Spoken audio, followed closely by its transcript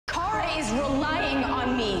always relying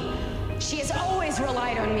on me. She has always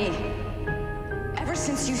relied on me. Ever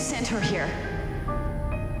since you sent her here.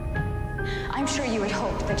 I'm sure you had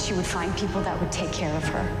hoped that she would find people that would take care of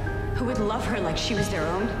her, who would love her like she was their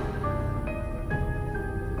own.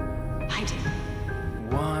 I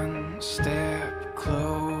did. One step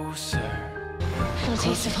closer. Little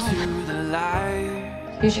taste of home. To the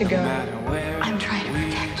light. You should go. No matter where I'm trying to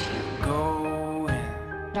protect you.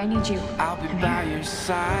 But I need you. I'll be by your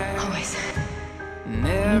side. Always. And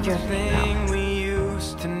everything we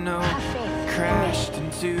used to know Have faith crashed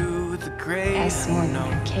into the grave. As more than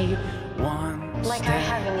a cape. One Like I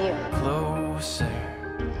step have in you. closer.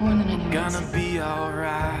 More than anyone else. Gonna be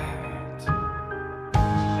alright.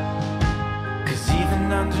 'Cause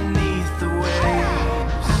even underneath the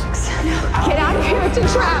waves, Get out of here, it's a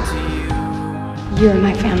trap! You're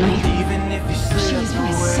my family. even if you slip She's my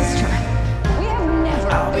away, sister. We have never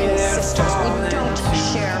I'll be been there sisters. We falling don't to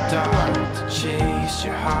share the dark blood. to chase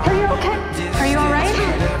your heart. Are you okay? Are you alright?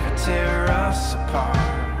 Distance could ever tear us apart.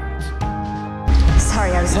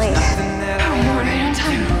 Sorry, I was late. Nothing that I You were right on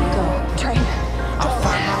time. Go, train. I'll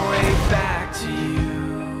find my way back to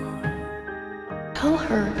you. Tell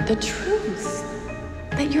her the truth.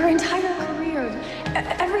 That your entire career,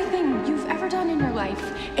 everything you've ever done in your life,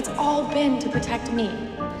 it's all been to protect me.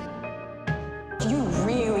 You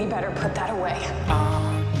really better put that away.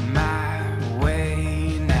 On my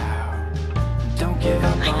way now. Don't give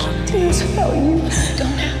up I on can't do me. this without you.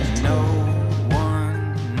 Don't have to. No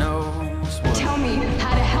one knows what Tell me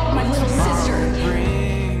how to help my little sister.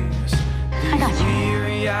 brings. I got These you.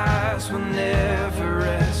 weary eyes will never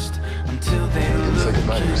rest until they Say look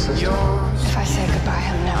goodbye to your in sister. yours. If I say goodbye,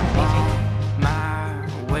 I'm not leaving.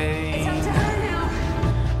 My way, It's up to her now.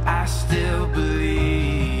 I still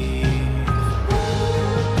believe.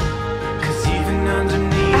 'Cause even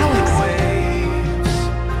underneath Alex. the waves,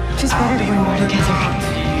 Just I'll better be when we're holding together. on to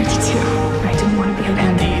you. Me too. I didn't want to be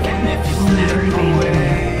abandoned Even again. if you We'll never slip abandon you.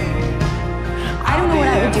 away, I don't know what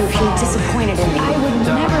I would do if you were disappointed in me. I would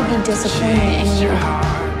never be disappointed in you.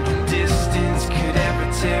 Distance could ever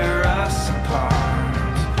tear us apart.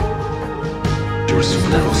 You're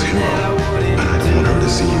Supergirl's hero, and I don't want her to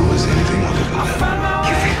see you as anything other than that.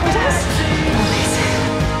 You're free with us? Always.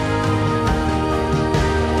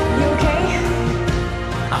 You okay?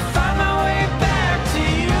 I'll find my way back to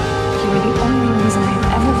you. You were the only reason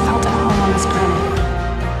I've ever felt at home on this planet.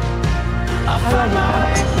 I'll I love find you, my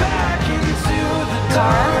way Alex. back into the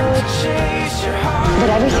dark to chase your heart. But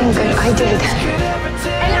everything good I did. Could ever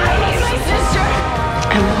tear And I need my sister!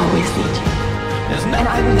 I will always need you. There's And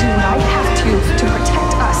I will do what I have to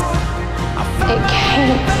protect us. It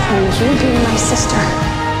came from you being my sister.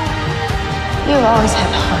 You've always had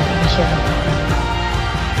the heart of a hero.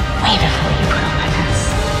 Way before you put on my mask.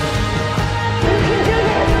 You can do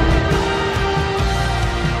this!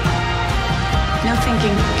 No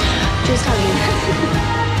thinking, just hugging.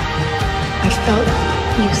 I felt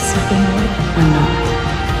you slipping away. I'm not.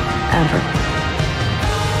 Ever.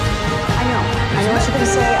 I know what you're gonna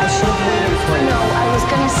say. I should have waited for you. No, I was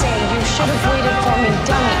gonna say you should have waited for me,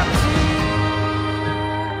 dummy.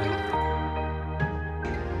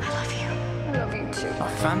 I love you. I love you too.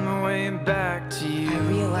 I'll find my way back to I you.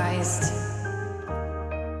 realized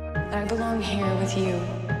that I belong here with you.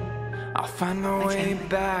 I'll find my way family.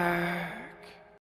 back.